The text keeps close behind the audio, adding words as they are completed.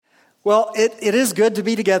Well, it is good to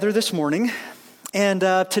be together this morning. And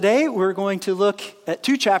today we're going to look at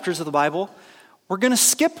two chapters of the Bible. We're going to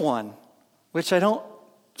skip one, which I don't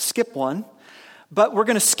skip one. But we're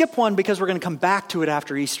going to skip one because we're going to come back to it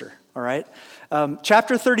after Easter, all right?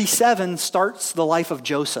 Chapter 37 starts the life of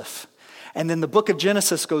Joseph. And then the book of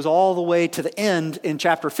Genesis goes all the way to the end in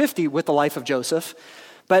chapter 50 with the life of Joseph.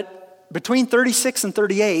 But between 36 and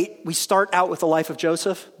 38, we start out with the life of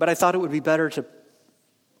Joseph. But I thought it would be better to...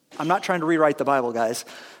 I'm not trying to rewrite the Bible, guys.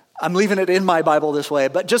 I'm leaving it in my Bible this way.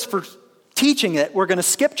 But just for teaching it, we're going to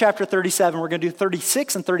skip chapter 37. We're going to do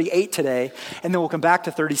 36 and 38 today. And then we'll come back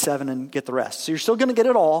to 37 and get the rest. So you're still going to get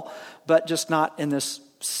it all, but just not in this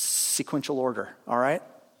sequential order. All right?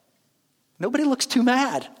 Nobody looks too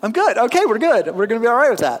mad. I'm good. Okay, we're good. We're going to be all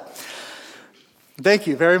right with that. Thank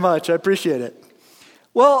you very much. I appreciate it.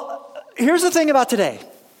 Well, here's the thing about today.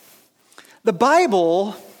 The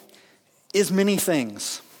Bible is many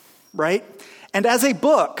things, right? And as a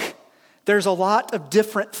book, there's a lot of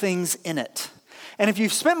different things in it. And if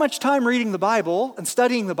you've spent much time reading the Bible and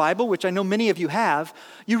studying the Bible, which I know many of you have,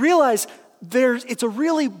 you realize it's a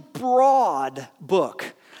really broad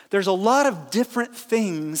book. There's a lot of different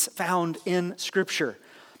things found in Scripture.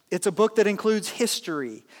 It's a book that includes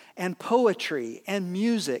history and poetry and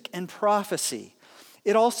music and prophecy.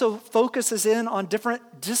 It also focuses in on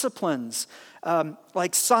different disciplines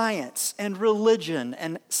like science and religion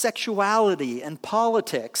and sexuality and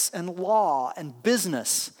politics and law and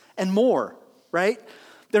business and more, right?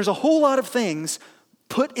 There's a whole lot of things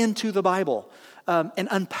put into the Bible and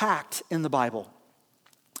unpacked in the Bible.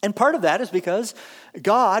 And part of that is because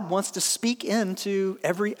God wants to speak into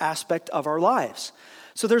every aspect of our lives.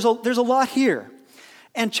 So there's a lot here.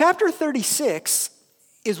 And chapter 36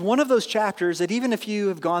 is one of those chapters that even if you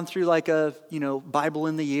have gone through like a, Bible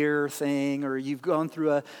in the year thing, or you've gone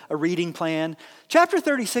through a reading plan, chapter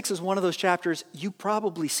 36 is one of those chapters you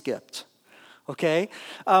probably skipped, okay?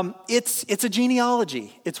 It's a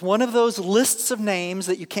genealogy. It's one of those lists of names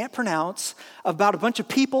that you can't pronounce about a bunch of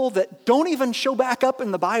people that don't even show back up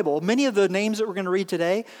in the Bible. Many of the names that we're going to read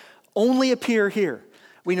today only appear here.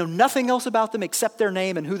 We know nothing else about them except their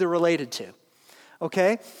name and who they're related to,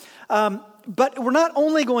 okay? But we're not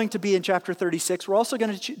only going to be in chapter 36, we're also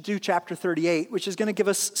going to do chapter 38, which is going to give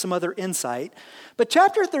us some other insight. But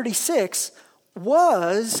chapter 36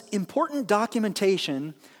 was important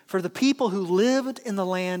documentation for the people who lived in the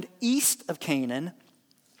land east of Canaan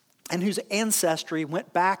and whose ancestry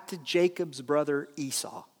went back to Jacob's brother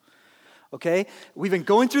Esau. Okay? We've been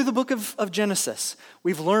going through the book of Genesis.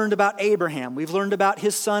 We've learned about Abraham. We've learned about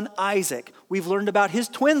his son Isaac. We've learned about his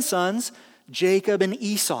twin sons, Jacob and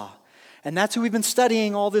Esau. And that's who we've been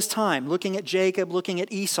studying all this time, looking at Jacob, looking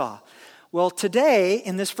at Esau. Well, today,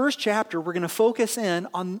 in this first chapter, we're going to focus in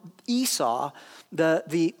on Esau,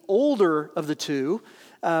 the older of the two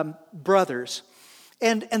brothers.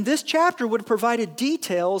 And this chapter would have provided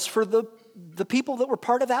details for the people that were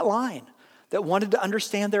part of that line, that wanted to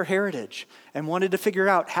understand their heritage and wanted to figure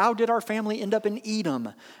out, how did our family end up in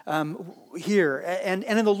Edom here? And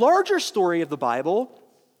in the larger story of the Bible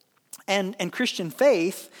and Christian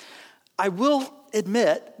faith, I will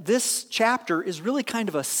admit this chapter is really kind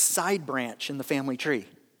of a side branch in the family tree.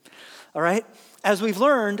 All right? As we've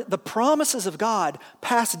learned, the promises of God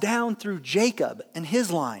passed down through Jacob and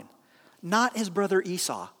his line, not his brother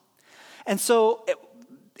Esau. And so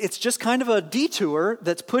it's just kind of a detour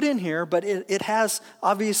that's put in here, but it has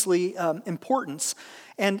obviously importance.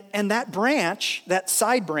 And that branch, that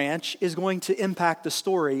side branch, is going to impact the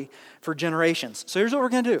story for generations. So here's what we're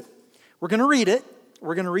going to do. We're going to read it.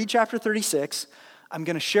 We're going to read chapter 36. I'm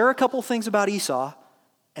going to share a couple things about Esau,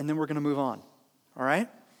 and then we're going to move on. All right?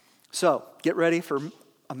 So, get ready for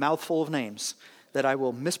a mouthful of names that I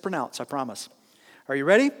will mispronounce, I promise. Are you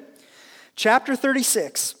ready? Chapter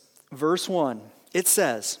 36, verse 1. It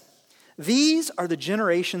says, "These are the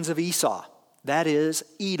generations of Esau, that is,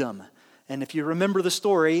 Edom." And if you remember the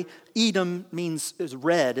story, Edom is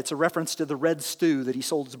red. It's a reference to the red stew that he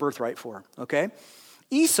sold his birthright for, okay?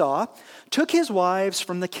 Esau took his wives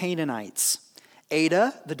from the Canaanites,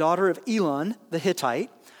 Adah, the daughter of Elon the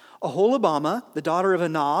Hittite, Aholibamah, the daughter of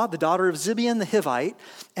Anah, the daughter of Zibeon the Hivite,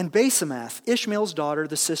 and Basemath, Ishmael's daughter,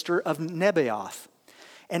 the sister of Nebaioth.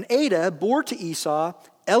 And Adah bore to Esau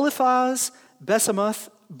Eliphaz, Basemath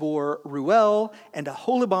bore Ruel, and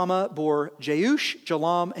Aholibamah bore Jeush,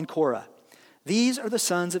 Jalam, and Korah. These are the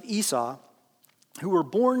sons of Esau who were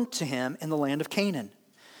born to him in the land of Canaan.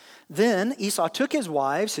 Then Esau took his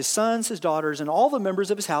wives, his sons, his daughters, and all the members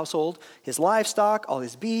of his household, his livestock, all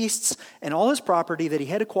his beasts, and all his property that he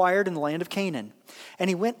had acquired in the land of Canaan. And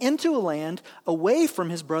he went into a land away from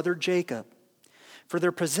his brother Jacob. for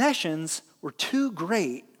their possessions were too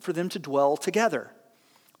great for them to dwell together.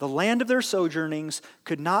 The land of their sojournings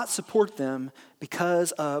could not support them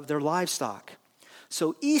because of their livestock.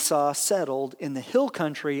 So Esau settled in the hill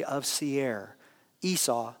country of Seir.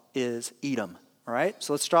 Esau is Edom. All right,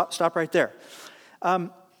 so let's stop right there.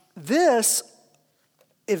 This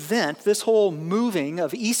event, this whole moving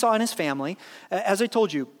of Esau and his family, as I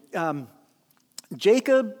told you,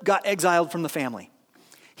 Jacob got exiled from the family.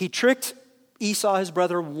 He tricked Esau, his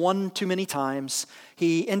brother, one too many times.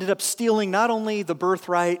 He ended up stealing not only the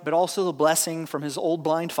birthright, but also the blessing from his old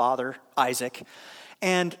blind father, Isaac.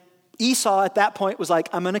 And Esau at that point was like,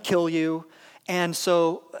 I'm going to kill you. And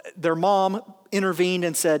so their mom intervened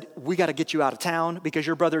and said, we got to get you out of town because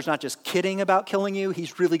your brother's not just kidding about killing you,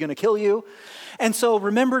 he's really going to kill you. And so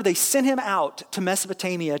remember, they sent him out to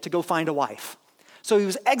Mesopotamia to go find a wife. So he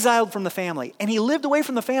was exiled from the family, and he lived away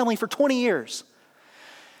from the family for 20 years.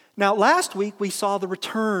 Now, last week, we saw the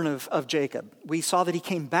return of Jacob. We saw that he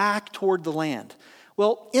came back toward the land.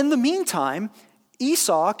 Well, in the meantime,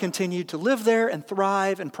 Esau continued to live there and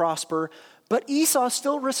thrive and prosper, but Esau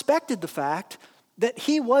still respected the fact that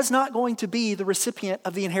he was not going to be the recipient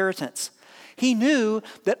of the inheritance. He knew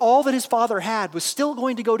that all that his father had was still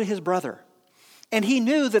going to go to his brother. And he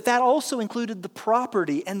knew that that also included the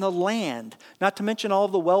property and the land, not to mention all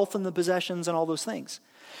of the wealth and the possessions and all those things.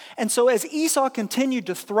 And so as Esau continued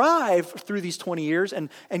to thrive through these 20 years and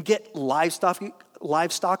get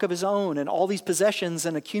livestock of his own and all these possessions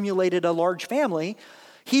and accumulated a large family,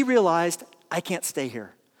 he realized, I can't stay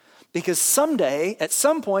here. Because someday, at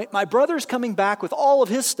some point, my brother's coming back with all of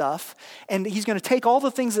his stuff, and he's going to take all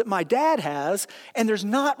the things that my dad has, and there's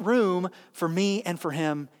not room for me and for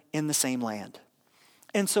him in the same land.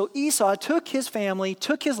 And so Esau took his family,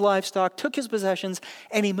 took his livestock, took his possessions,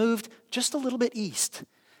 and he moved just a little bit east,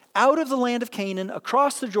 out of the land of Canaan,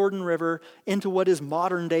 across the Jordan River, into what is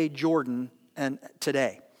modern-day Jordan and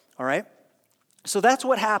today. All right? So that's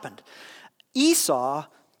what happened. Esau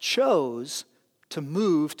chose to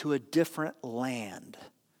move to a different land.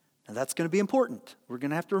 Now that's going to be important. We're going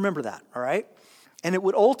to have to remember that, all right? And it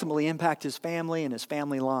would ultimately impact his family and his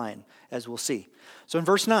family line, as we'll see. So in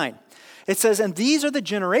verse 9, it says, and these are the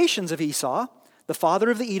generations of Esau, the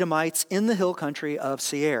father of the Edomites in the hill country of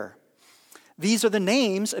Seir. These are the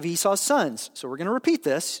names of Esau's sons. So we're going to repeat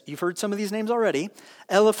this. You've heard some of these names already.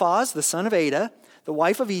 Eliphaz, the son of Adah, the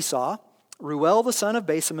wife of Esau. Reuel, the son of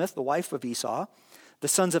Basemeth, the wife of Esau. The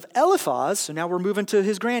sons of Eliphaz, so now we're moving to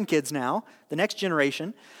his grandkids now, the next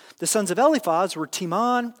generation. The sons of Eliphaz were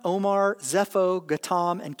Teman, Omar, Zepho,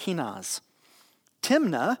 Gatam, and Kenaz.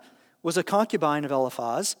 Timnah was a concubine of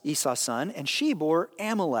Eliphaz, Esau's son, and she bore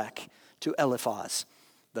Amalek to Eliphaz,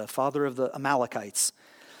 the father of the Amalekites.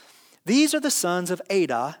 These are the sons of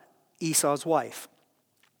Adah, Esau's wife.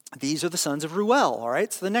 These are the sons of Reuel, all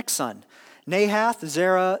right, so the next son. Nahath,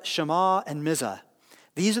 Zerah, Shema, and Mizah.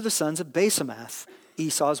 These are the sons of Basemath,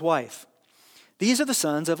 Esau's wife. These are the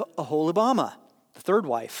sons of Aholibamah, the third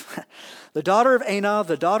wife. The daughter of Anah,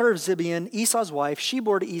 the daughter of Zibeon, Esau's wife, she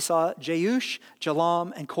bore to Esau Jeush,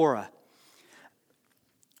 Jalam, and Korah.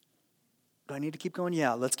 Do I need to keep going?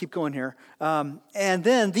 Yeah, let's keep going here. And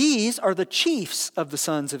then these are the chiefs of the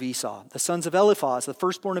sons of Esau, the sons of Eliphaz, the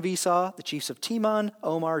firstborn of Esau, the chiefs of Teman,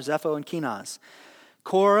 Omar, Zepho, and Kenaz.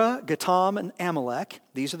 Korah, Gatam, and Amalek.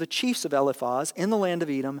 These are the chiefs of Eliphaz in the land of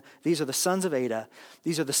Edom. These are the sons of Adah.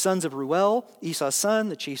 These are the sons of Reuel, Esau's son,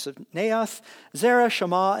 the chiefs of Nahath, Zerah,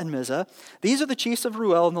 Shema, and Mizah. These are the chiefs of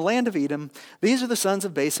Reuel in the land of Edom. These are the sons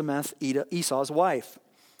of Basemath, Esau's wife.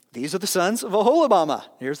 These are the sons of Aholibamah.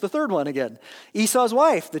 Here's the third one again. Esau's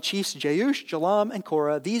wife, the chiefs Jeush, Jalam, and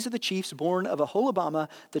Korah. These are the chiefs born of Aholibamah,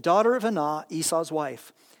 the daughter of Anah, Esau's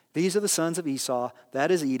wife. These are the sons of Esau, that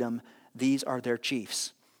is Edom. These are their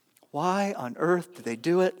chiefs. Why on earth did they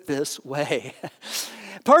do it this way?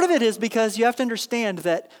 Part of it is because you have to understand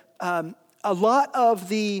that a lot of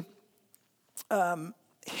the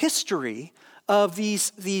history of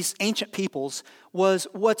these ancient peoples was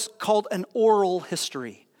what's called an oral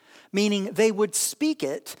history, meaning they would speak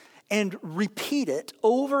it and repeat it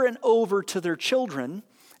over and over to their children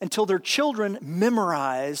until their children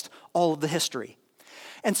memorized all of the history.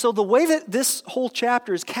 And so the way that this whole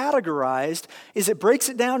chapter is categorized is it breaks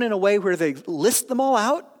it down in a way where they list them all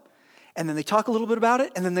out, and then they talk a little bit about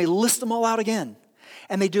it, and then they list them all out again.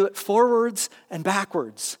 And they do it forwards and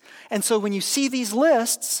backwards. And so when you see these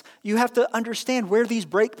lists, you have to understand where these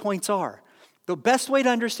break points are. The best way to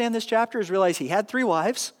understand this chapter is realize he had 3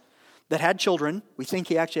 wives that had children. We think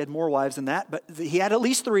he actually had more wives than that, but he had at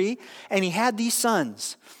least 3, and he had these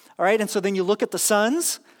sons. All right, and so then you look at the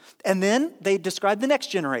sons, and then they describe the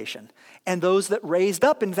next generation. And those that raised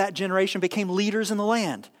up in that generation became leaders in the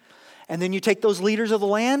land. And then you take those leaders of the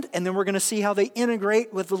land, and then we're going to see how they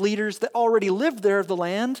integrate with the leaders that already lived there of the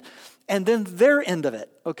land, and then their end of it,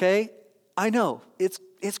 okay? I know, it's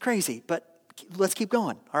crazy, but let's keep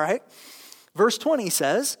going, all right? Verse 20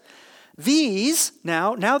 says, these,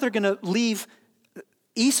 now they're going to leave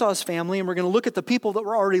Esau's family, and we're going to look at the people that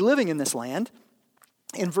were already living in this land.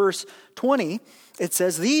 In verse 20, it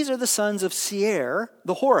says, these are the sons of Seir,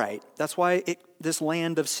 the Horite. That's why this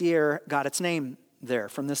land of Seir got its name there,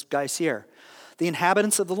 from this guy Seir. The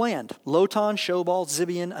inhabitants of the land, Lotan, Shobal,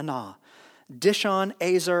 Zibeon, Anah, Dishon,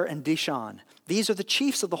 Azar, and Dishon. These are the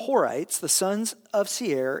chiefs of the Horites, the sons of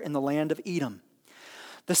Seir in the land of Edom.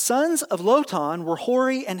 The sons of Lotan were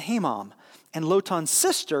Hori and Hamam, and Lotan's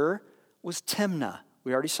sister was Timnah.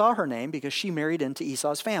 We already saw her name because she married into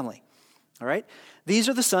Esau's family. All right? These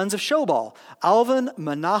are the sons of Shobal, Alvan,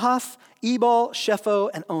 Manahath, Ebal, Shepho,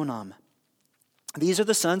 and Onam. These are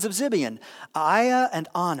the sons of Zibeon, Aiah and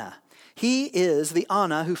Anah. He is the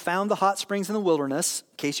Anah who found the hot springs in the wilderness,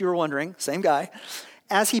 in case you were wondering, same guy,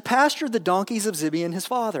 as he pastured the donkeys of Zibeon his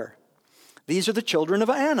father. These are the children of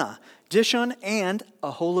Anah, Dishon and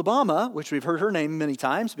Aholibamah, which we've heard her name many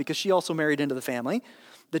times because she also married into the family,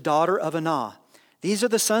 the daughter of Anah. These are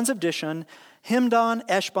the sons of Dishon, Himdan,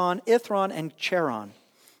 Eshban, Ithron, and Cheron.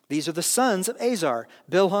 These are the sons of Azar,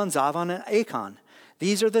 Bilhan, Zavan, and Achan.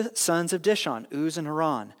 These are the sons of Dishon, Uz, and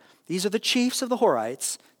Haran. These are the chiefs of the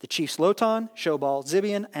Horites, the chiefs Lotan, Shobal,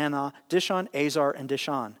 Zibeon, Anah, Dishon, Azar, and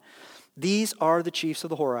Dishon. These are the chiefs of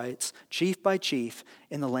the Horites, chief by chief,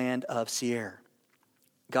 in the land of Seir.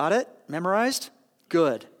 Got it? Memorized?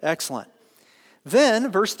 Good. Excellent.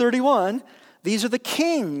 Then, verse 31, these are the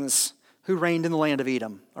kings who reigned in the land of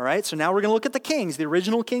Edom. All right, so now we're going to look at the kings, the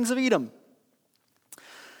original kings of Edom.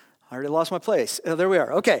 I already lost my place. There we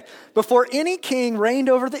are. Okay. Before any king reigned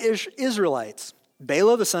over the Israelites,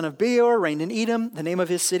 Bela, the son of Beor, reigned in Edom, the name of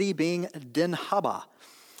his city being Dinhabah.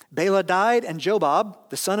 Bela died, and Jobab,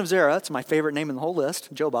 the son of Zerah, it's my favorite name in the whole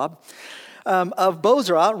list, Jobab, of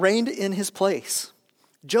Bozrah, reigned in his place.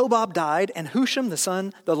 Jobab died, and Husham,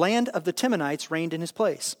 the land of the Timonites, reigned in his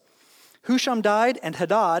place. Husham died, and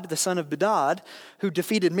Hadad, the son of Bedad, who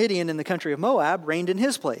defeated Midian in the country of Moab, reigned in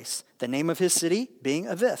his place, the name of his city being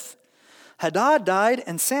Avith. Hadad died,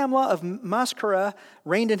 and Samlah of Maskarah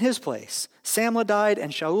reigned in his place. Samlah died,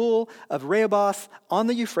 and Shaul of Rehoboth on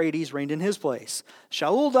the Euphrates reigned in his place.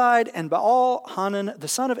 Shaul died, and Baal-Hanan, the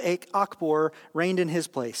son of Achbor, reigned in his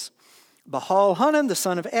place. Baal-Hanan, the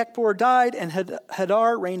son of Achbor, died, and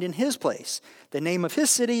Hadar reigned in his place. The name of his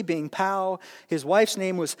city being Pau. His wife's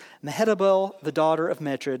name was Mehetabel, the daughter of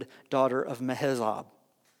Metred, daughter of Mehezab.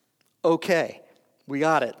 Okay, we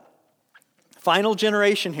got it. Final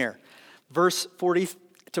generation here. Verse 40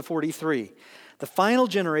 to 43. The final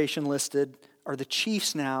generation listed are the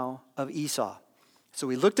chiefs now of Esau. So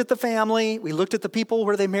we looked at the family, we looked at the people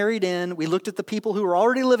where they married in, we looked at the people who were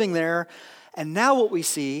already living there, and now what we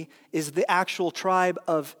see is the actual tribe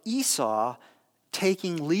of Esau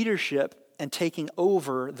taking leadership and taking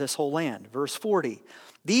over this whole land. Verse 40.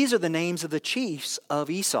 These are the names of the chiefs of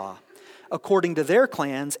Esau, according to their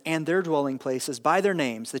clans and their dwelling places, by their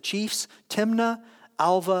names. The chiefs, Timnah,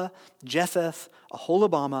 Alva, Jetheth,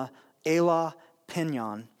 Aholibamah, Elah,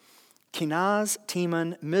 Pinion, Kenaz,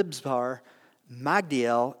 Teman, Mibzar,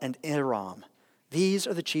 Magdiel, and Aram. These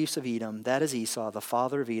are the chiefs of Edom, that is Esau, the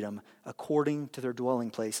father of Edom, according to their dwelling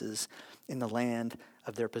places in the land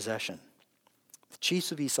of their possession. The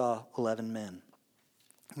chiefs of Esau, 11 men.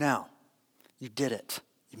 Now, you did it.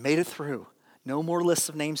 You made it through. No more lists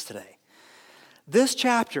of names today. This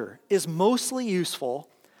chapter is mostly useful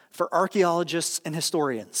for archaeologists and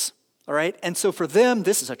historians, all right? And so for them,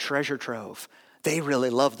 this is a treasure trove. They really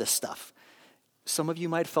love this stuff. Some of you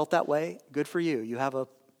might have felt that way. Good for you. You have a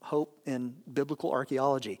hope in biblical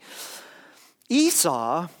archaeology.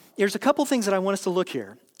 Esau, there's a couple things that I want us to look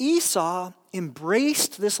here. Esau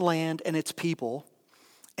embraced this land and its people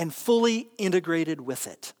and fully integrated with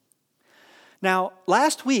it. Now,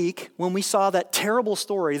 last week, when we saw that terrible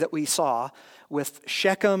story that we saw with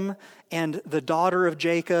Shechem and the daughter of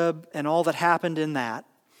Jacob and all that happened in that,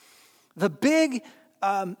 the big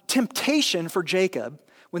temptation for Jacob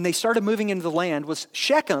when they started moving into the land was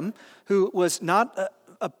Shechem, who was not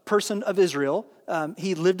a person of Israel.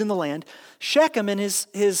 He lived in the land. Shechem and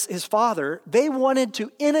his father, they wanted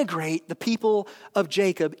to integrate the people of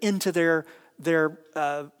Jacob into their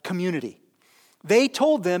community. They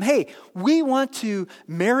told them, hey, we want to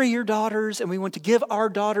marry your daughters and we want to give our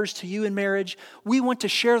daughters to you in marriage. We want to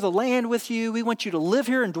share the land with you. We want you to live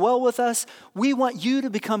here and dwell with us. We want you to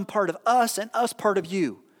become part of us and us part of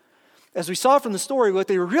you. As we saw from the story, what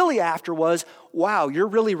they were really after was, wow, you're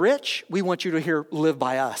really rich? We want you to live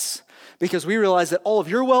by us. Because we realize that all of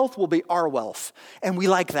your wealth will be our wealth. And we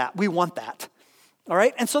like that. We want that. All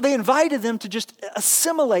right? And so they invited them to just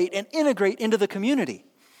assimilate and integrate into the community.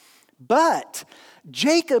 But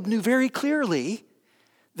Jacob knew very clearly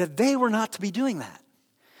that they were not to be doing that.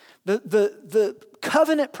 The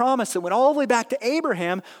covenant promise that went all the way back to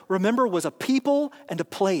Abraham, remember, was a people and a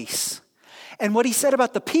place. And what he said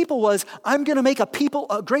about the people was, I'm going to make a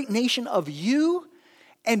great nation of you,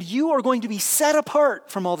 and you are going to be set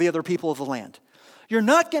apart from all the other people of the land. You're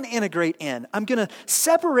not going to integrate in. I'm going to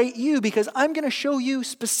separate you because I'm going to show you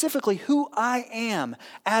specifically who I am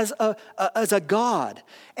as a God.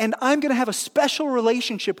 And I'm going to have a special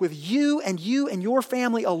relationship with you and your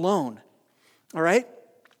family alone. All right?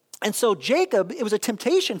 And so Jacob, it was a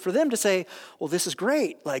temptation for them to say, well, this is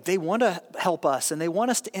great. Like, they want to help us and they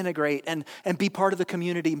want us to integrate and be part of the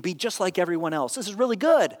community and be just like everyone else. This is really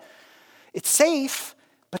good. It's safe,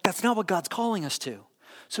 but that's not what God's calling us to.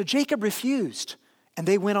 So Jacob refused, and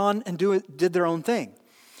they went on and did their own thing.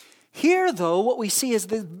 Here, though, what we see is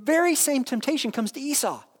the very same temptation comes to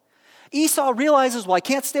Esau. Esau realizes, well, I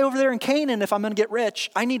can't stay over there in Canaan if I'm going to get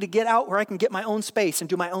rich. I need to get out where I can get my own space and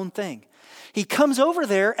do my own thing. He comes over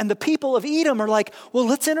there, and the people of Edom are like, well,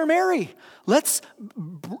 let's intermarry. Let's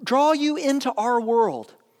draw you into our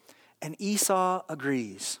world. And Esau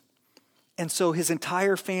agrees. And so his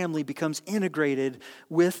entire family becomes integrated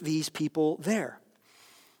with these people there.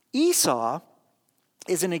 Esau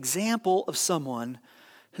is an example of someone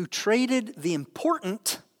who traded the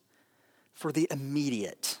important for the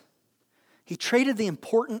immediate. He traded the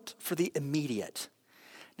important for the immediate.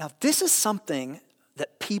 Now, this is something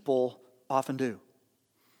that people often do.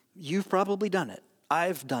 You've probably done it.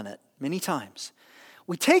 I've done it many times.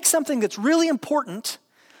 We take something that's really important,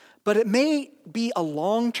 but it may be a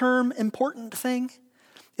long-term important thing.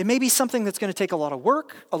 It may be something that's going to take a lot of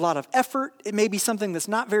work, a lot of effort. It may be something that's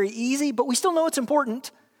not very easy, but we still know it's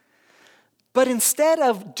important. But instead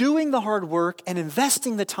of doing the hard work and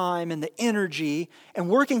investing the time and the energy and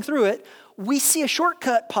working through it, we see a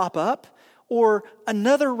shortcut pop up or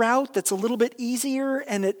another route that's a little bit easier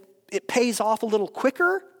and it pays off a little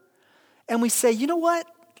quicker. And we say, you know what?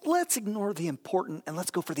 Let's ignore the important and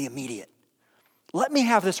let's go for the immediate. Let me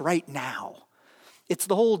have this right now. It's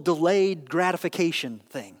the whole delayed gratification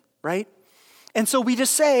thing, right? And so we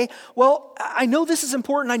just say, well, I know this is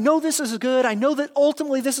important. I know this is good. I know that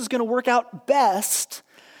ultimately this is going to work out best.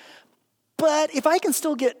 But if I can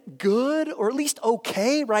still get good or at least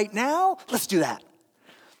okay right now, let's do that.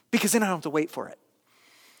 Because then I don't have to wait for it.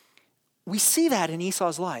 We see that in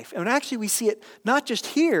Esau's life. And actually we see it not just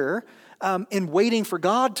here in waiting for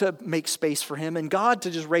God to make space for him and God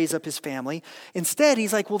to just raise up his family. Instead,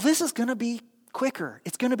 he's like, well, this is going to be quicker.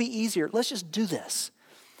 It's going to be easier. Let's just do this.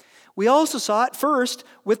 We also saw it first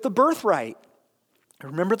with the birthright.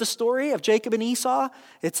 Remember the story of Jacob and Esau?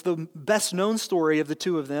 It's the best known story of the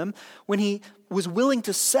two of them. When he was willing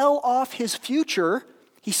to sell off his future,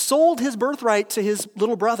 he sold his birthright to his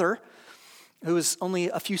little brother, who was only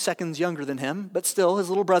a few seconds younger than him, but still his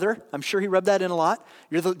little brother. I'm sure he rubbed that in a lot.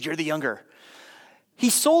 You're the younger. He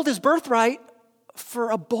sold his birthright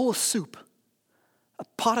for a bowl of soup, a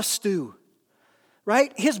pot of stew,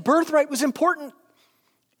 right? His birthright was important.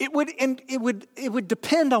 It would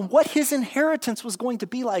depend on what his inheritance was going to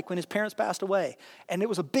be like when his parents passed away. And it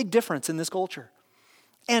was a big difference in this culture.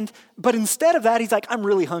 But instead of that, he's like, I'm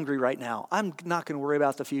really hungry right now. I'm not going to worry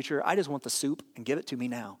about the future. I just want the soup and give it to me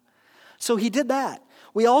now. So he did that.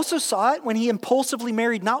 We also saw it when he impulsively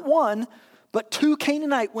married not one, but 2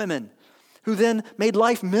 Canaanite women who then made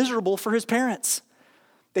life miserable for his parents.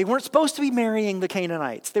 They weren't supposed to be marrying the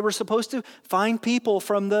Canaanites. They were supposed to find people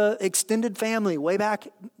from the extended family way back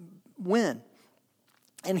when.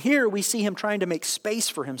 And here we see him trying to make space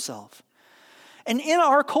for himself. And in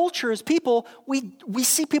our culture as people, we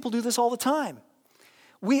see people do this all the time.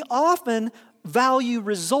 We often value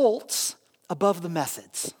results above the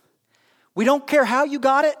methods. We don't care how you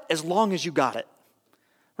got it as long as you got it.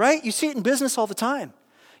 Right? You see it in business all the time.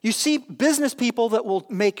 You see business people that will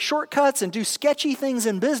make shortcuts and do sketchy things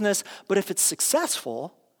in business, but if it's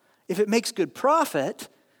successful, if it makes good profit,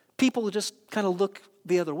 people just kind of look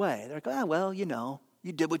the other way. They're like, well, you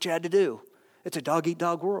did what you had to do. It's a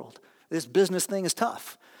dog-eat-dog world. This business thing is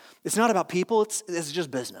tough. It's not about people, it's just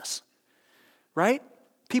business. Right?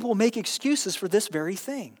 People make excuses for this very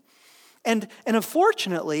thing. And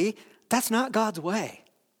unfortunately, that's not God's way.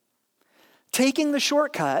 Taking the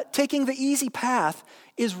shortcut, taking the easy path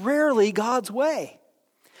is rarely God's way.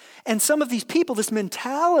 And some of these people, this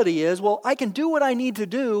mentality is, well, I can do what I need to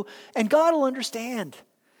do and God will understand.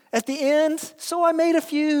 At the end, so I made a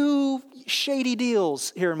few shady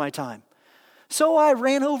deals here in my time. So I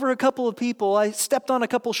ran over a couple of people. I stepped on a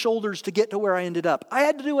couple shoulders to get to where I ended up. I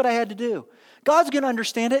had to do what I had to do. God's going to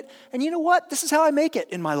understand it. And you know what? This is how I make it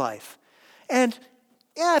in my life. And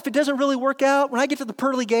yeah, if it doesn't really work out, when I get to the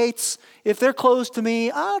pearly gates, if they're closed to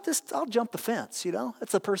me, I'll jump the fence,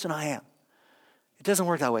 That's the person I am. It doesn't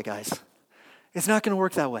work that way, guys. It's not going to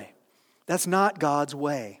work that way. That's not God's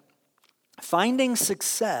way. Finding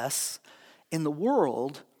success in the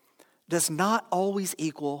world does not always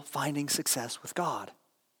equal finding success with God.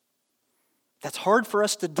 That's hard for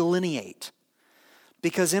us to delineate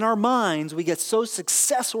because in our minds we get so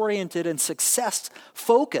success-oriented and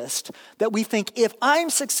success-focused that we think if I'm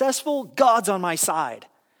successful, God's on my side.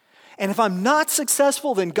 And if I'm not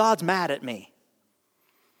successful, then God's mad at me.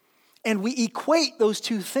 And we equate those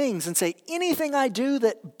two things and say, anything I do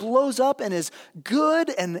that blows up and is good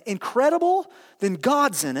and incredible, then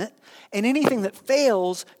God's in it. And anything that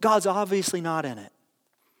fails, God's obviously not in it.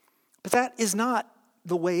 But that is not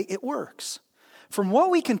the way it works. From what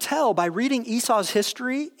we can tell by reading Esau's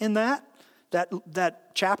history in that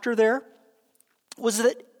chapter there, was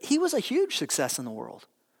that he was a huge success in the world.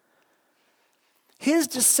 His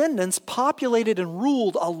descendants populated and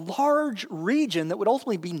ruled a large region that would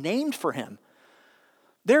ultimately be named for him.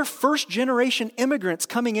 They're first-generation immigrants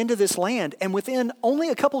coming into this land, and within only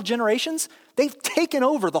a couple generations, they've taken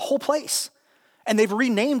over the whole place, and they've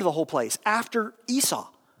renamed the whole place after Esau.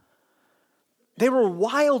 They were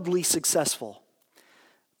wildly successful,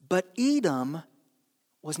 but Edom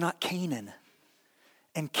was not Canaan,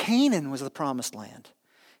 and Canaan was the promised land.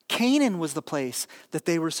 Canaan was the place that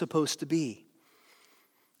they were supposed to be.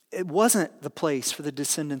 It wasn't the place for the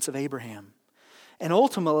descendants of Abraham. And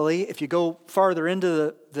ultimately, if you go farther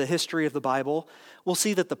into the history of the Bible, we'll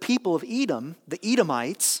see that the people of Edom, the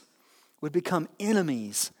Edomites, would become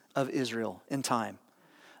enemies of Israel in time.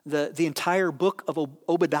 The entire book of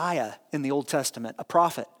Obadiah in the Old Testament, a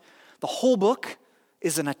prophet, the whole book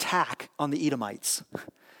is an attack on the Edomites. The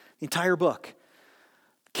entire book.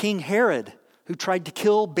 King Herod, who tried to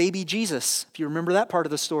kill baby Jesus, if you remember that part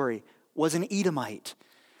of the story, was an Edomite.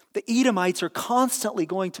 The Edomites are constantly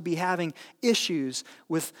going to be having issues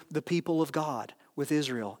with the people of God, with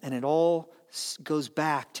Israel. And it all goes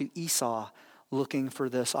back to Esau looking for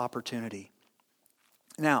this opportunity.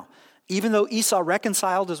 Now, even though Esau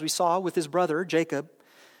reconciled, as we saw, with his brother Jacob,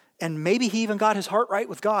 and maybe he even got his heart right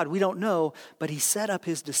with God, we don't know, but he set up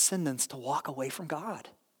his descendants to walk away from God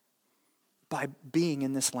by being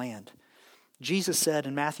in this land. Jesus said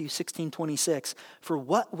in Matthew 16:26, "For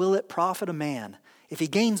what will it profit a man if he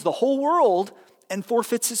gains the whole world and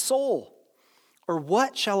forfeits his soul? Or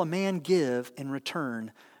what shall a man give in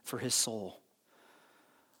return for his soul?"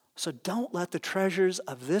 So don't let the treasures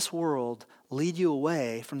of this world lead you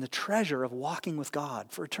away from the treasure of walking with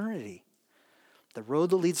God for eternity. The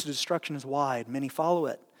road that leads to destruction is wide. Many follow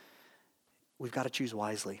it. We've got to choose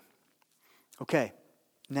wisely. Okay,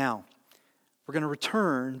 now we're going to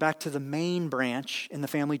return back to the main branch in the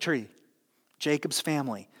family tree, Jacob's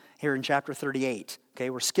family, here in chapter 38. Okay,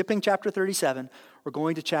 we're skipping chapter 37. We're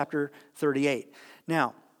going to chapter 38.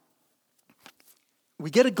 Now, we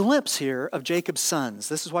get a glimpse here of Jacob's sons.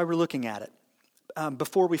 This is why we're looking at it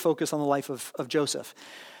before we focus on the life of Joseph.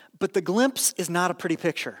 But the glimpse is not a pretty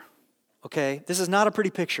picture. Okay, this is not a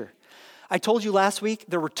pretty picture. I told you last week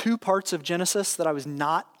there were two parts of Genesis that I was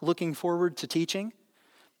not looking forward to teaching.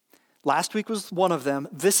 Last week was one of them.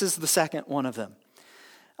 This is the second one of them.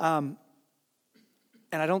 And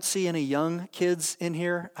I don't see any young kids in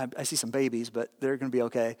here. I see some babies, but they're going to be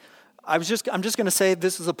okay. I'm just going to say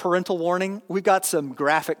this is a parental warning. We've got some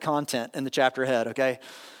graphic content in the chapter ahead. Okay,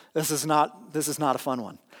 this is not a fun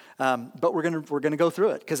one. But we're going to go through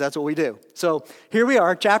it because that's what we do. So here we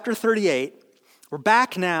are, chapter 38. We're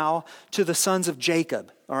back now to the sons of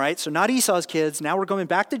Jacob. All right, so not Esau's kids. Now we're going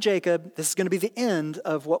back to Jacob. This is going to be the end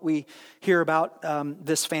of what we hear about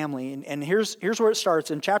this family. And here's where it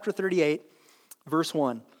starts in chapter 38, verse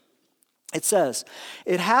 1. It says,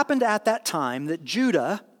 "It happened at that time that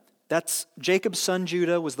Judah," that's Jacob's son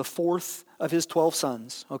Judah, was the fourth of his 12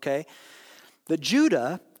 sons, okay? "That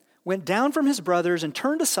Judah went down from his brothers and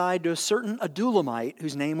turned aside to a certain Adullamite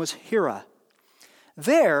whose name was Hira.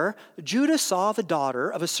 There, Judah saw the daughter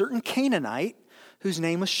of a certain Canaanite whose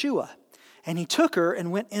name was Shua. And he took her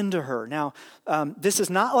and went into her." Now, this is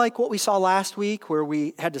not like what we saw last week where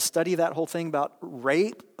we had to study that whole thing about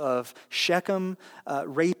rape of Shechem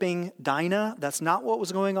raping Dinah. That's not what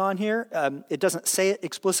was going on here. It doesn't say it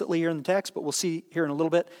explicitly here in the text, but we'll see here in a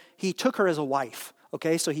little bit. He took her as a wife.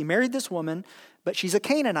 Okay, so he married this woman, but she's a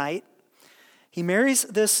Canaanite. He marries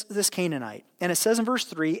this Canaanite. And it says in verse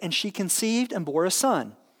 3, and she conceived and bore a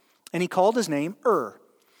son. And he called his name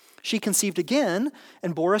She conceived again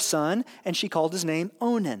and bore a son, and she called his name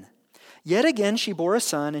Onan. Yet again she bore a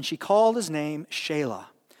son, and she called his name Shelah.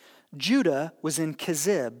 Judah was in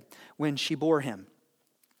Kezib when she bore him.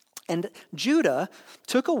 And Judah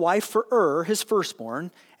took a wife for his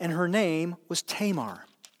firstborn, and her name was Tamar.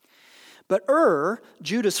 But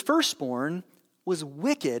Judah's firstborn, was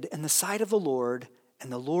wicked in the sight of the Lord,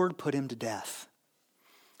 and the Lord put him to death.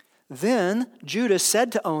 Then Judah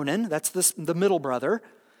said to Onan, that's the middle brother,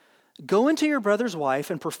 go into your brother's wife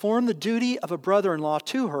and perform the duty of a brother-in-law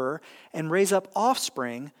to her and raise up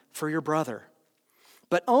offspring for your brother.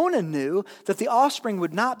 But Onan knew that the offspring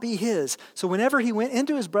would not be his, so whenever he went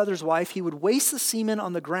into his brother's wife, he would waste the semen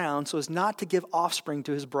on the ground so as not to give offspring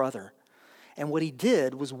to his brother. And what he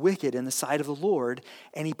did was wicked in the sight of the Lord,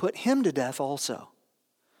 and he put him to death also.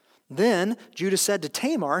 Then Judah said to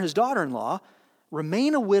Tamar, his daughter-in-law,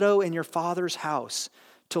 remain a widow in your father's house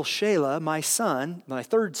till Shelah, my son, my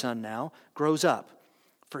third son now, grows up.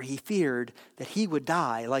 For he feared that he would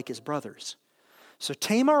die like his brothers. So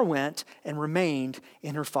Tamar went and remained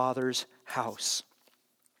in her father's house.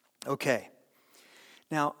 Okay.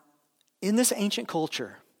 Now, in this ancient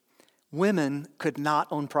culture, women could not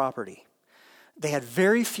own property. They had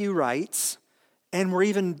very few rights and were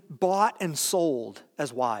even bought and sold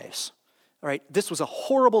as wives. All right, this was a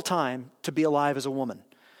horrible time to be alive as a woman.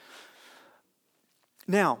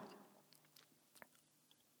 Now,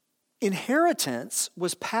 inheritance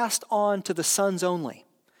was passed on to the sons only.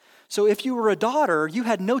 So if you were a daughter, you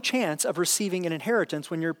had no chance of receiving an inheritance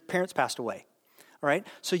when your parents passed away. All right,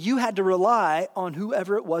 so you had to rely on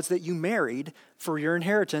whoever it was that you married for your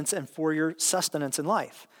inheritance and for your sustenance in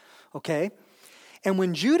life. Okay? And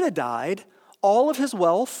when Judah died, all of his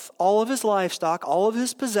wealth, all of his livestock, all of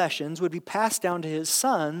his possessions would be passed down to his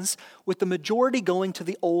sons, with the majority going to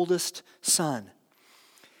the oldest son.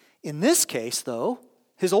 In this case, though,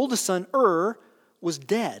 his oldest son, was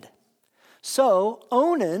dead. So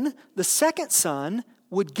Onan, the second son,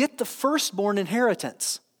 would get the firstborn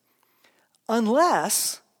inheritance,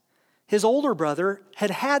 unless his older brother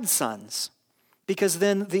had sons, because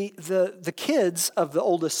then the kids of the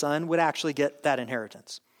oldest son would actually get that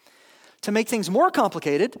inheritance. To make things more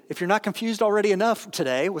complicated, if you're not confused already enough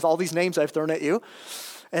today with all these names I've thrown at you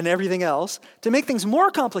and everything else, to make things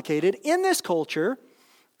more complicated in this culture,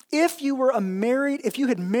 if you were a man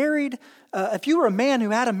who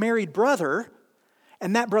had a married brother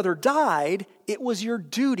and that brother died, it was your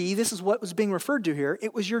duty, this is what was being referred to here,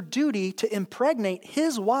 it was your duty to impregnate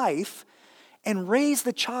his wife and raise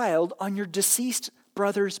the child on your deceased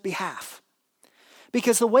brother's behalf.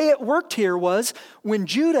 Because the way it worked here was when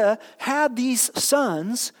Judah had these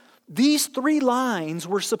sons, these three lines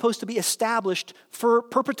were supposed to be established for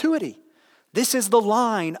perpetuity. This is the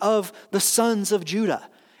line of the sons of Judah.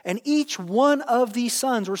 And each one of these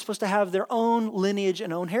sons were supposed to have their own lineage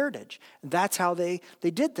and own heritage. That's how they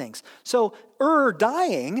did things. So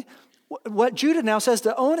dying, what Judah now says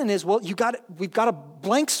to Onan is, well, we've got a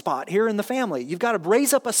blank spot here in the family. You've got to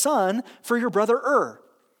raise up a son for your brother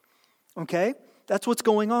Okay? That's what's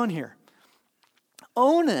going on here.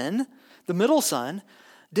 Onan, the middle son,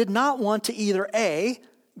 did not want to either A,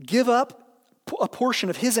 give up a portion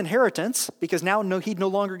of his inheritance, because now he'd no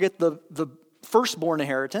longer get the firstborn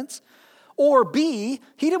inheritance, or B,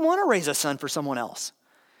 he didn't want to raise a son for someone else.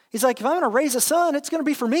 He's like, if I'm going to raise a son, it's going to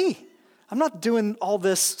be for me. I'm not doing all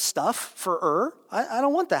this stuff for I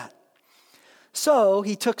don't want that. So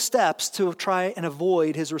he took steps to try and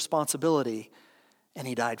avoid his responsibility, and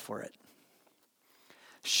he died for it.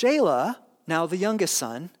 Shelah, now the youngest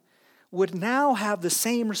son, would now have the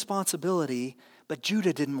same responsibility, but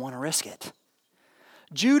Judah didn't want to risk it.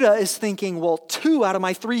 Judah is thinking, well, 2 out of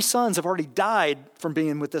my 3 sons have already died from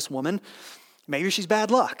being with this woman. Maybe she's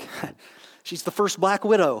bad luck. She's the first black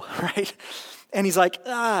widow, right? And he's like,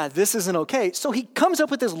 this isn't okay. So he comes up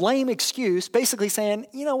with this lame excuse, basically saying,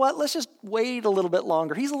 you know what, let's just wait a little bit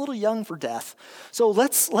longer. He's a little young for death. So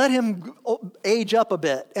let's let him age up a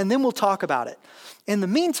bit, and then we'll talk about it. In the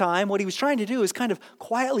meantime, what he was trying to do is kind of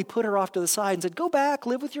quietly put her off to the side and said, go back,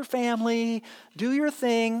 live with your family, do your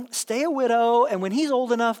thing, stay a widow, and when he's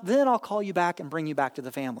old enough, then I'll call you back and bring you back to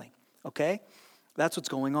the family. Okay? That's what's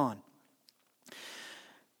going on.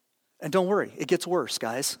 And don't worry, it gets worse,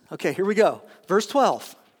 guys. Okay, here we go. Verse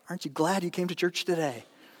 12. Aren't you glad you came to church today?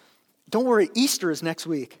 Don't worry, Easter is next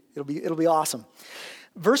week. It'll be awesome.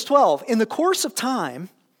 Verse 12. In the course of time,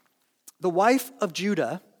 the wife of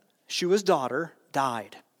Judah, Shua's daughter,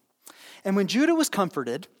 died. And when Judah was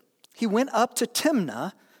comforted, he went up to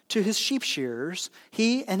Timnah to his sheep shearers,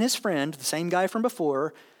 he and his friend, the same guy from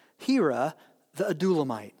before, Hira the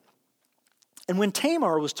Adullamite. And when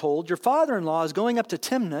Tamar was told, your father-in-law is going up to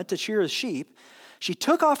Timnah to shear his sheep, she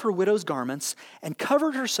took off her widow's garments and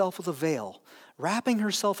covered herself with a veil, wrapping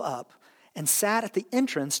herself up, and sat at the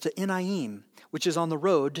entrance to Enaim, which is on the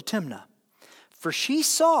road to Timnah. For she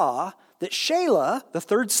saw that Shelah, the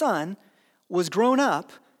third son, was grown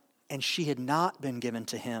up, and she had not been given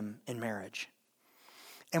to him in marriage.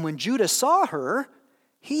 And when Judah saw her,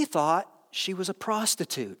 he thought she was a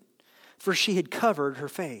prostitute, for she had covered her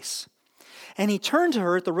face. And he turned to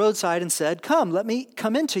her at the roadside and said, come, let me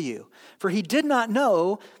come into you. For he did not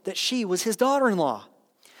know that she was his daughter-in-law.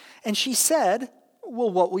 And she said, well,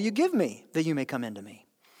 what will you give me that you may come into me?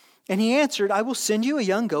 And he answered, I will send you a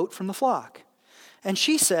young goat from the flock. And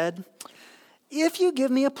she said, if you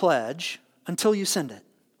give me a pledge until you send it.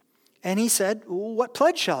 And he said, what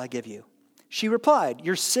pledge shall I give you? She replied,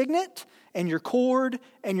 your signet and your cord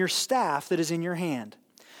and your staff that is in your hand.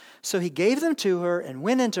 So he gave them to her and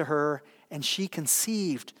went into her, and she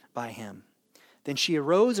conceived by him. Then she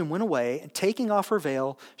arose and went away, and taking off her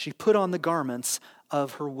veil, she put on the garments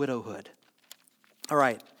of her widowhood. All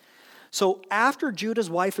right, so after Judah's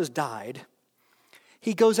wife has died,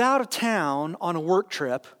 he goes out of town on a work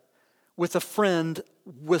trip with a friend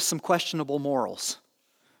with some questionable morals.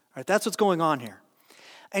 All right, that's what's going on here.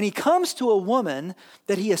 And he comes to a woman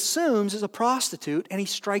that he assumes is a prostitute, and he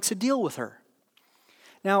strikes a deal with her.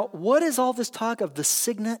 Now, what is all this talk of the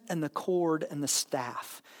signet and the cord and the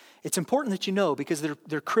staff? It's important that you know because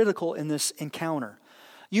they're critical in this encounter.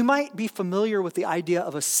 You might be familiar with the idea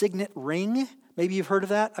of a signet ring. Maybe you've heard of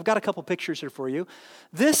that. I've got a couple pictures here for you.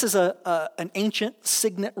 This is an ancient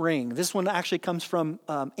signet ring. This one actually comes from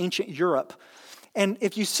ancient Europe. And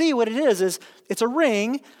if you see what it is it's a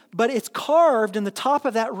ring, but it's carved in the top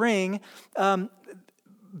of that ring,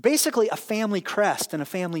 basically a family crest and a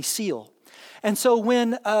family seal. And so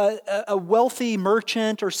when a wealthy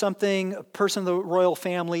merchant or something, a person of the royal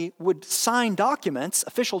family, would sign documents,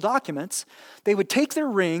 official documents, they would take their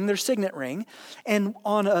ring, their signet ring, and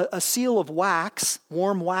on a seal of wax,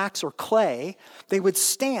 warm wax or clay, they would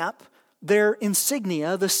stamp their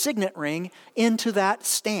insignia, the signet ring, into that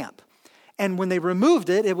stamp. And when they removed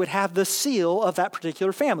it, it would have the seal of that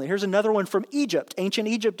particular family. Here's another one from Egypt. Ancient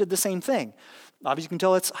Egypt did the same thing. Obviously, you can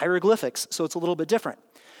tell it's hieroglyphics, so it's a little bit different.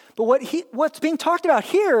 But what's being talked about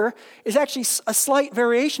here is actually a slight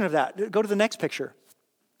variation of that. Go to the next picture.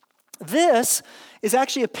 This is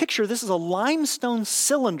actually a picture. This is a limestone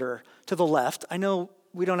cylinder to the left. I know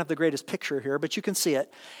we don't have the greatest picture here, but you can see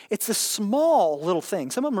it. It's a small little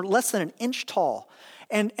thing. Some of them are less than an inch tall.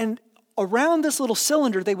 And around this little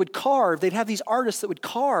cylinder, they'd have these artists that would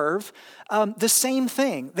carve the same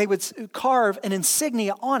thing. They would carve an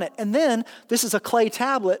insignia on it. And then, this is a clay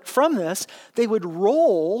tablet from this, they would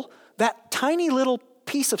roll that tiny little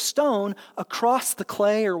piece of stone across the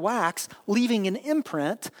clay or wax, leaving an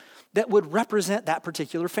imprint that would represent that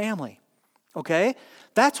particular family. Okay?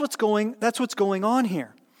 That's what's going on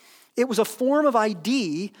here. It was a form of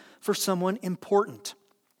ID for someone important.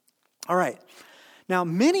 All right. Now,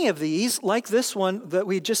 many of these, like this one that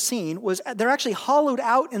we had just seen, they're actually hollowed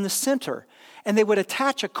out in the center. And they would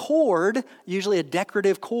attach a cord, usually a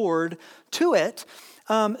decorative cord, to it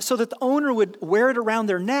so that the owner would wear it around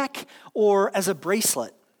their neck or as a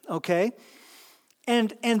bracelet, okay?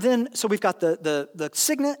 And then, so we've got the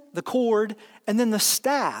signet, the cord, and then the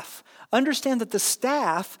staff. Understand that the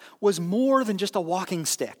staff was more than just a walking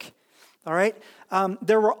stick. All right?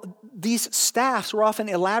 These staffs were often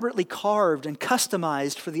elaborately carved and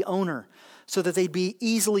customized for the owner so that they'd be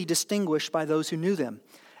easily distinguished by those who knew them.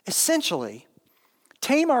 Essentially,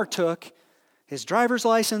 Tamar took his driver's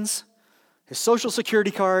license, his social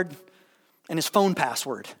security card, and his phone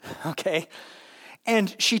password, okay?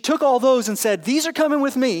 And she took all those and said, these are coming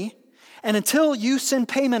with me, and until you send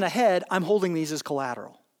payment ahead, I'm holding these as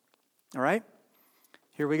collateral. All right?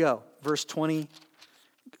 Here we go. Verse 20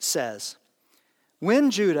 says,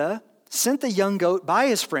 when Judah sent the young goat by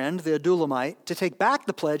his friend, the Adullamite, to take back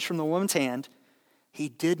the pledge from the woman's hand, he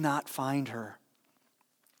did not find her.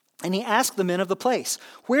 And he asked the men of the place,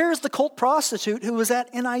 where is the cult prostitute who was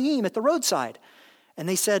at Enaim at the roadside? And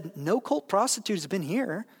they said, no cult prostitute has been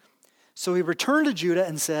here. So he returned to Judah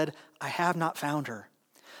and said, I have not found her.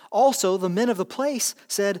 Also, the men of the place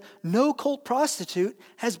said, no cult prostitute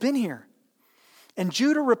has been here. And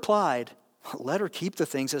Judah replied, let her keep the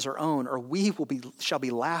things as her own, or we shall be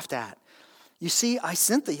laughed at. You see, I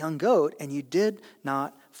sent the young goat, and you did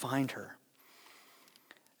not find her.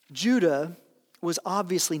 Judah was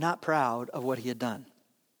obviously not proud of what he had done.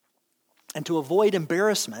 And to avoid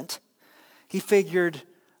embarrassment, he figured,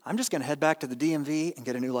 I'm just going to head back to the DMV and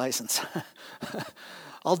get a new license.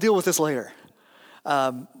 I'll deal with this later.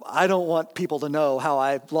 I don't want people to know how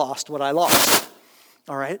I lost what I lost.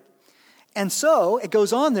 All right? And so it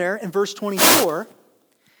goes on there in verse 24,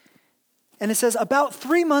 and it says, about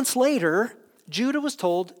 3 months later, Judah was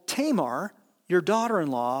told, Tamar, your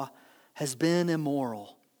daughter-in-law, has been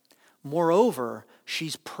immoral. Moreover,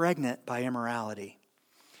 she's pregnant by immorality.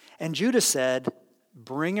 And Judah said,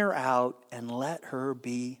 bring her out and let her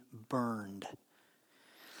be burned.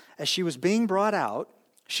 As she was being brought out,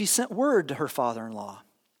 she sent word to her father-in-law,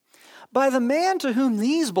 by the man to whom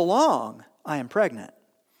these belong, I am pregnant.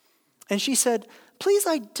 And she said, please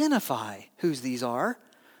identify whose these are,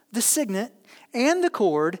 the signet and the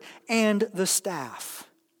cord and the staff.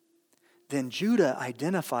 Then Judah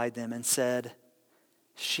identified them and said,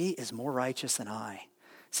 she is more righteous than I,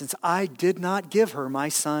 since I did not give her my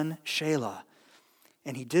son Shelah.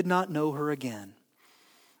 And he did not know her again.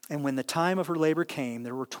 And when the time of her labor came,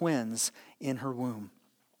 there were twins in her womb.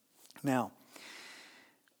 Now,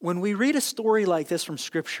 when we read a story like this from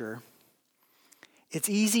Scripture, it's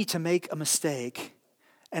easy to make a mistake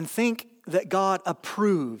and think that God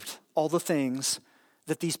approved all the things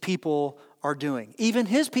that these people are doing, even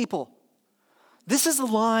his people. This is the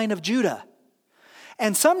line of Judah.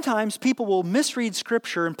 And sometimes people will misread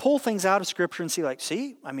Scripture and pull things out of Scripture and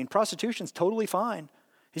see prostitution's totally fine.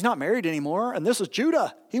 He's not married anymore, and this is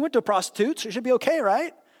Judah. He went to a prostitute, so it should be okay,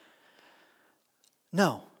 right?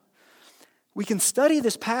 No. We can study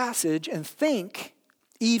this passage and think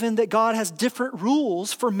even that God has different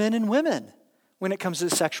rules for men and women when it comes to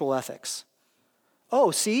sexual ethics.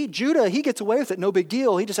 Oh, see, Judah, he gets away with it, no big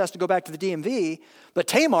deal. He just has to go back to the DMV. But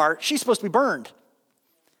Tamar, she's supposed to be burned.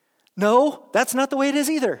 No, that's not the way it is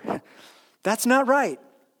either. That's not right.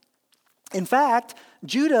 In fact,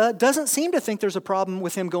 Judah doesn't seem to think there's a problem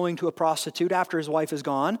with him going to a prostitute after his wife is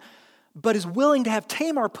gone, but is willing to have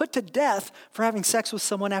Tamar put to death for having sex with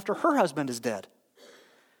someone after her husband is dead.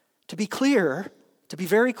 To be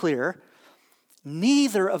very clear,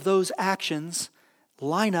 neither of those actions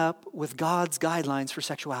line up with God's guidelines for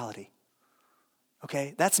sexuality.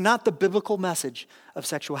 Okay? That's not the biblical message of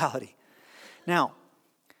sexuality. Now,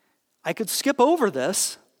 I could skip over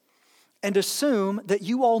this and assume that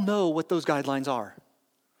you all know what those guidelines are.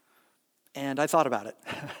 And I thought about it.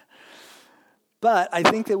 But I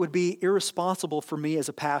think it would be irresponsible for me as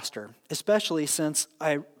a pastor, especially since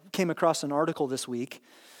I came across an article this week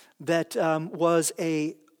that was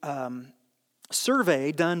a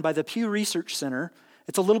survey done by the Pew Research Center.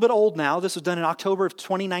 It's a little bit old now. This was done in October of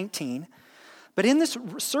 2019. But in this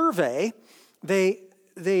survey, they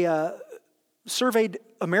surveyed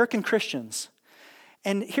American Christians.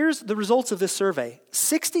 And here's the results of this survey.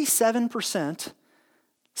 67%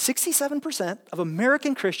 of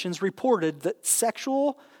American Christians reported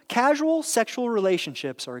that casual sexual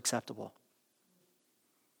relationships are acceptable.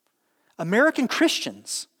 American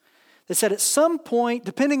Christians, they said at some point,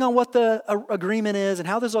 depending on what the agreement is and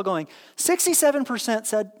how this is all going, 67%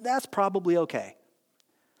 said that's probably okay.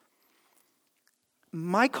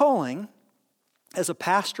 My calling as a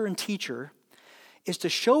pastor and teacher is to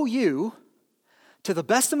show you, to the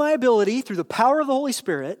best of my ability, through the power of the Holy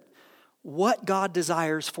Spirit, what God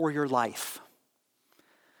desires for your life.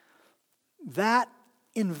 That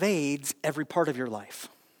invades every part of your life,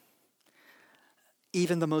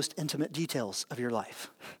 even the most intimate details of your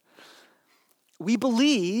life. We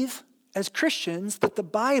believe, as Christians, that the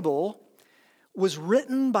Bible was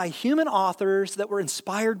written by human authors that were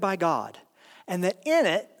inspired by God, and that in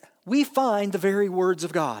it, we find the very words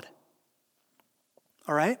of God.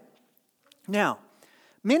 All right? Now,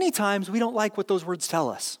 many times we don't like what those words tell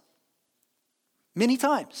us. Many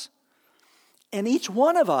times. And each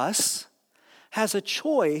one of us has a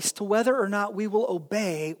choice to whether or not we will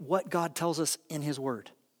obey what God tells us in His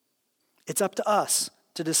Word. It's up to us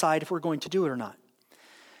to decide if we're going to do it or not.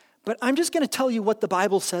 But I'm just going to tell you what the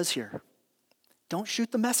Bible says here. Don't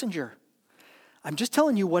shoot the messenger. I'm just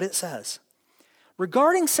telling you what it says.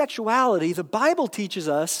 Regarding sexuality, the Bible teaches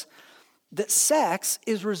us that sex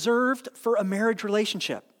is reserved for a marriage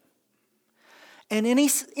relationship. And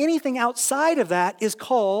anything outside of that is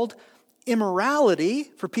called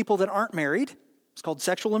immorality for people that aren't married. It's called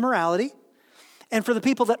sexual immorality. And for the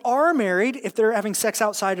people that are married, if they're having sex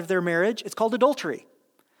outside of their marriage, it's called adultery.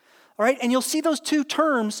 All right? And you'll see those two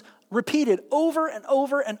terms repeated over and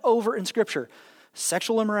over and over in Scripture.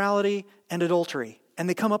 Sexual immorality and adultery. And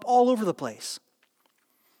they come up all over the place.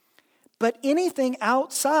 But anything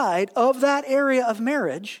outside of that area of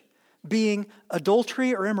marriage, being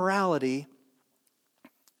adultery or immorality,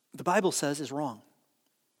 the Bible says is wrong.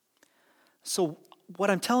 So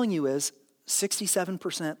what I'm telling you is,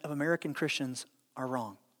 67% of American Christians are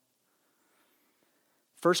wrong.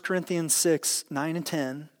 1 Corinthians 6, 9 and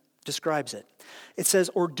 10 describes it. It says,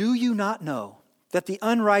 "Or do you not know that the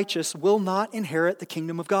unrighteous will not inherit the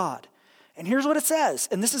kingdom of God?" And here's what it says,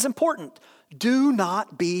 and this is important. Do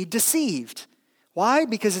not be deceived. Why?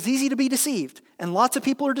 Because it's easy to be deceived, and lots of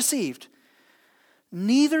people are deceived.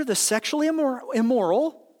 Neither the sexually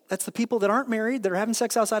immoral, that's the people that aren't married, that are having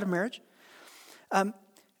sex outside of marriage,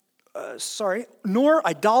 nor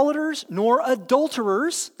idolaters, nor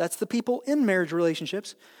adulterers, that's the people in marriage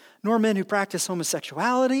relationships, nor men who practice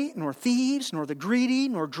homosexuality, nor thieves, nor the greedy,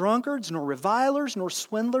 nor drunkards, nor revilers, nor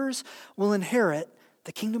swindlers will inherit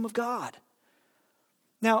the kingdom of God.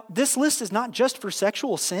 Now, this list is not just for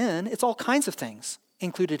sexual sin, it's all kinds of things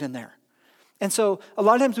included in there. And so a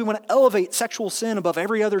lot of times we want to elevate sexual sin above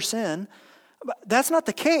every other sin. That's not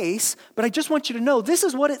the case, but I just want you to know this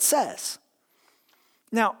is what it says.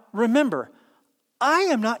 Now, remember, I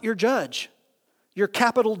am not your judge, your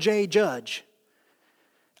capital J judge.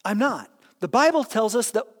 I'm not. The Bible tells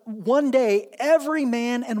us that one day every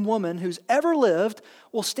man and woman who's ever lived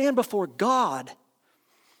will stand before God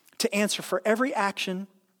to answer for every action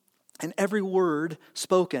and every word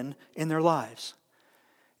spoken in their lives.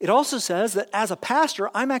 It also says that as a pastor,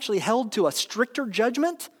 I'm actually held to a stricter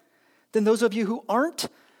judgment than those of you who aren't,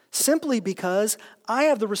 simply because I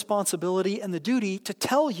have the responsibility and the duty to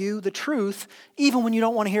tell you the truth even when you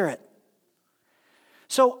don't want to hear it.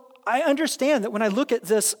 So I understand that when I look at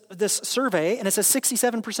this survey, and it says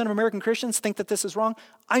 67% of American Christians think that this is wrong,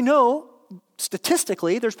 I know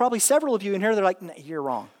statistically there's probably several of you in here that are like, nah, you're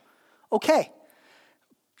wrong. Okay.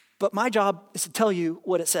 But my job is to tell you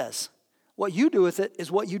what it says. What you do with it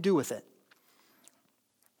is what you do with it.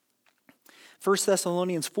 1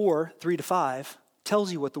 Thessalonians 4, 3-5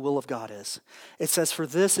 tells you what the will of God is. It says, "For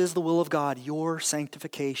this is the will of God, your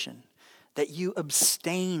sanctification, that you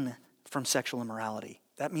abstain from sexual immorality."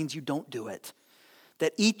 That means you don't do it.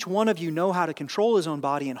 "That each one of you know how to control his own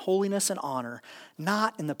body in holiness and honor,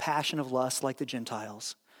 not in the passion of lust like the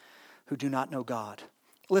Gentiles who do not know God."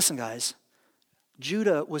 Listen, guys,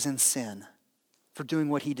 Judah was in sin for doing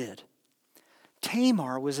what he did.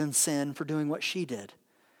 Tamar was in sin for doing what she did.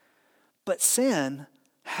 But sin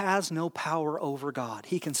has no power over God.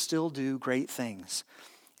 He can still do great things.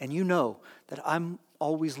 And you know that I'm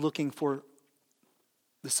always looking for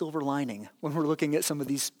the silver lining when we're looking at some of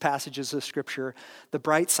these passages of Scripture, the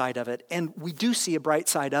bright side of it. And we do see a bright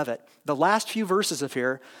side of it. The last few verses of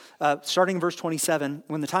here, starting in verse 27,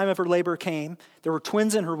 "When the time of her labor came, there were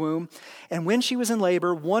twins in her womb. And when she was in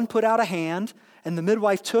labor, one put out a hand, and the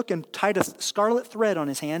midwife took and tied a scarlet thread on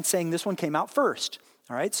his hand, saying this one came out first."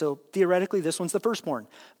 All right, so theoretically, this one's the firstborn.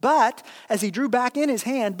 "But as he drew back in his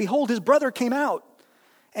hand, behold, his brother came out.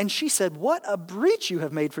 And she said, 'What a breach you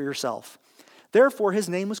have made for yourself.' Therefore, his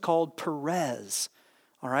name was called Perez."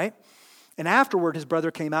 All right? "And afterward, his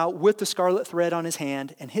brother came out with the scarlet thread on his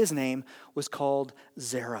hand, and his name was called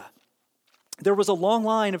Zerah." There was a long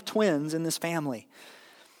line of twins in this family.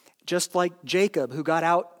 Just like Jacob, who got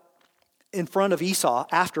out in front of Esau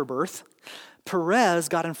after birth, Perez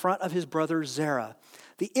got in front of his brother Zerah.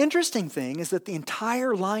 The interesting thing is that the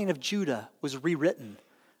entire line of Judah was rewritten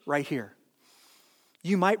right here.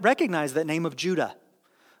 You might recognize that name of Judah.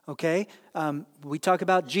 Okay, we talk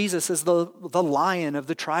about Jesus as the lion of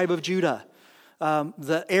the tribe of Judah.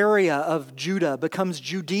 The area of Judah becomes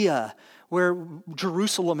Judea, where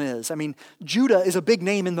Jerusalem is. I mean, Judah is a big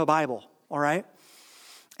name in the Bible, all right?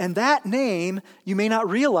 And that name, you may not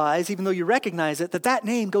realize, even though you recognize it, that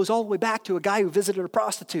name goes all the way back to a guy who visited a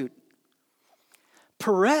prostitute.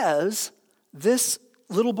 Perez, this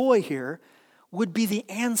little boy here, would be the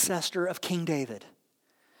ancestor of King David.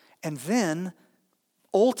 And then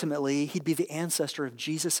ultimately, he'd be the ancestor of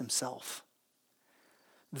Jesus himself.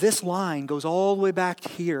 This line goes all the way back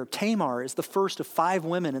here. Tamar is the first of 5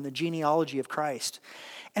 women in the genealogy of Christ.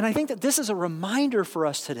 And I think that this is a reminder for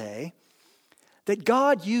us today that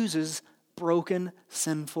God uses broken,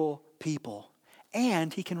 sinful people,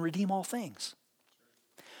 and he can redeem all things.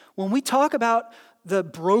 When we talk about the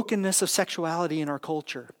brokenness of sexuality in our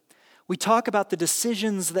culture, we talk about the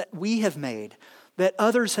decisions that we have made, that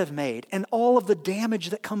others have made, and all of the damage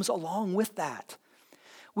that comes along with that.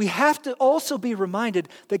 We have to also be reminded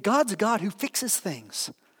that God's a God who fixes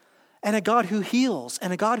things, and a God who heals,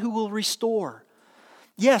 and a God who will restore.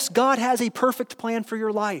 Yes, God has a perfect plan for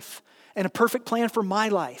your life, and a perfect plan for my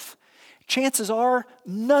life. Chances are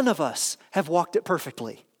none of us have walked it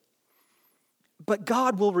perfectly. But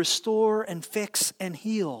God will restore and fix and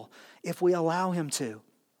heal if we allow him to.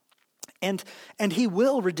 And he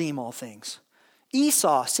will redeem all things.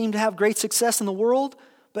 Esau seemed to have great success in the world,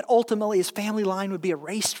 but ultimately his family line would be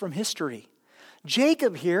erased from history.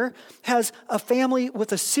 Jacob here has a family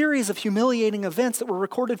with a series of humiliating events that were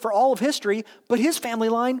recorded for all of history, but his family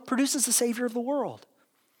line produces the Savior of the world.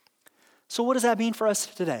 So what does that mean for us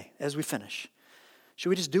today as we finish? Should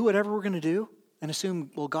we just do whatever we're going to do and assume,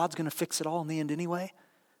 well, God's going to fix it all in the end anyway?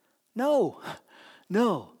 No.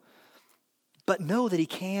 But know that he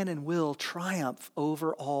can and will triumph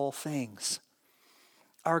over all things.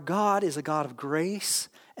 Our God is a God of grace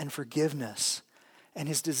and forgiveness. And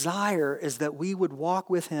his desire is that we would walk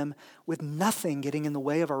with him with nothing getting in the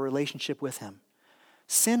way of our relationship with him.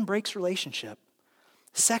 Sin breaks relationship.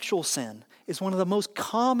 Sexual sin is one of the most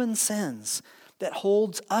common sins that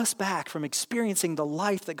holds us back from experiencing the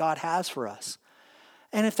life that God has for us.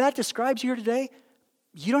 And if that describes you here today,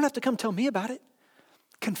 you don't have to come tell me about it.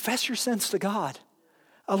 Confess your sins to God.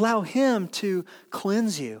 Allow him to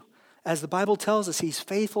cleanse you. As the Bible tells us, he's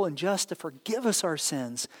faithful and just to forgive us our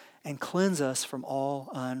sins and cleanse us from all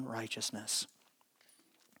unrighteousness.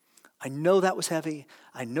 I know that was heavy.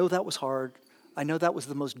 I know that was hard. I know that was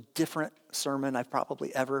the most different sermon I've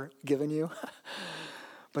probably ever given you.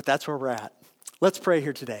 But that's where we're at. Let's pray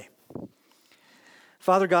here today.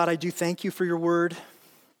 Father God, I do thank you for your word.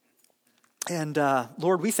 And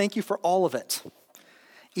Lord, we thank you for all of it.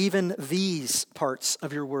 Even these parts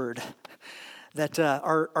of your word that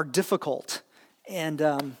are difficult.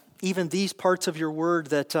 And even these parts of your word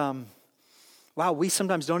that, we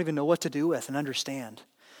sometimes don't even know what to do with and understand.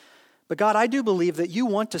 But God, I do believe that you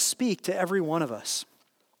want to speak to every one of us.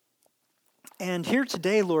 And here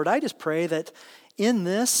today, Lord, I just pray that in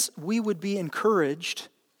this we would be encouraged.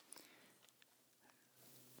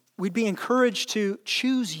 We'd be encouraged to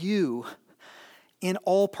choose you in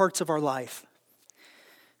all parts of our life.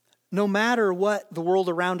 No matter what the world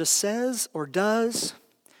around us says or does,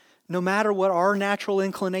 no matter what our natural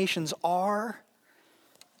inclinations are,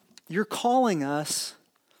 you're calling us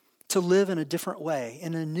to live in a different way,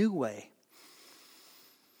 in a new way.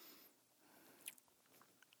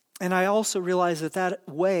 And I also realize that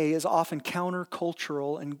way is often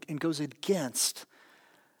countercultural and goes against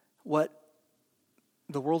what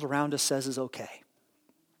the world around us says is okay.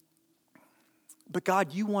 But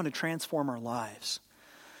God, you want to transform our lives.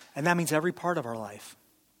 And that means every part of our life.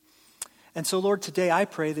 And so, Lord, today I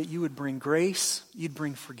pray that you would bring grace, you'd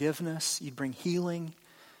bring forgiveness, you'd bring healing,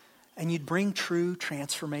 and you'd bring true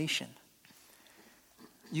transformation.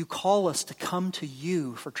 You call us to come to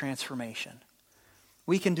you for transformation.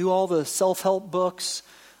 We can do all the self-help books.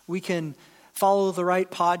 We can follow the right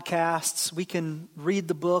podcasts. We can read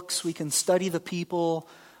the books. We can study the people.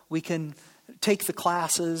 We can take the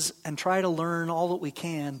classes and try to learn all that we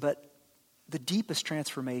can, but the deepest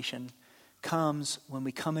transformation comes when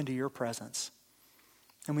we come into your presence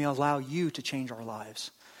and we allow you to change our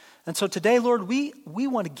lives. And so today, Lord, we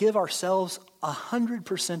want to give ourselves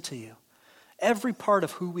 100% to you, every part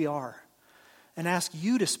of who we are, and ask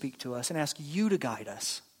you to speak to us and ask you to guide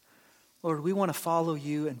us. Lord, we want to follow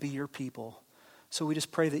you and be your people. So we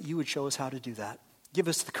just pray that you would show us how to do that. Give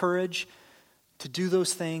us the courage to do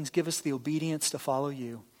those things. Give us the obedience to follow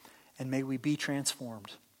you. And may we be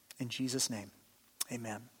transformed. In Jesus' name,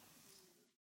 amen.